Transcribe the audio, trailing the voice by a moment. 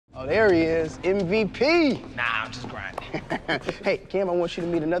Oh, there he is, MVP. Nah, I'm just grinding. Hey, Cam, I want you to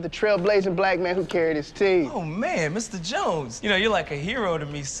meet another trailblazing black man who carried his team. Oh, man, Mr. Jones. You know, you're like a hero to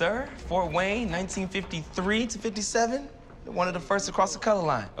me, sir. Fort Wayne, 1953 to 57. One of the first across the color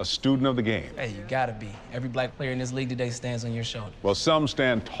line. A student of the game. Hey, you gotta be. Every black player in this league today stands on your shoulder. Well, some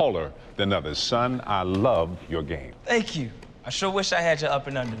stand taller than others. Son, I love your game. Thank you. I sure wish I had you up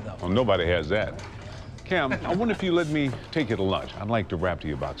and under, though. Well, nobody has that. Cam, I wonder if you let me take you to lunch. I'd like to rap to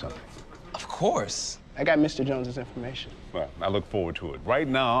you about something. Of course. I got Mr. Jones's information. Well, I look forward to it. Right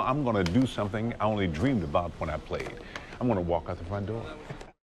now, I'm gonna do something I only dreamed about when I played. I'm gonna walk out the front door.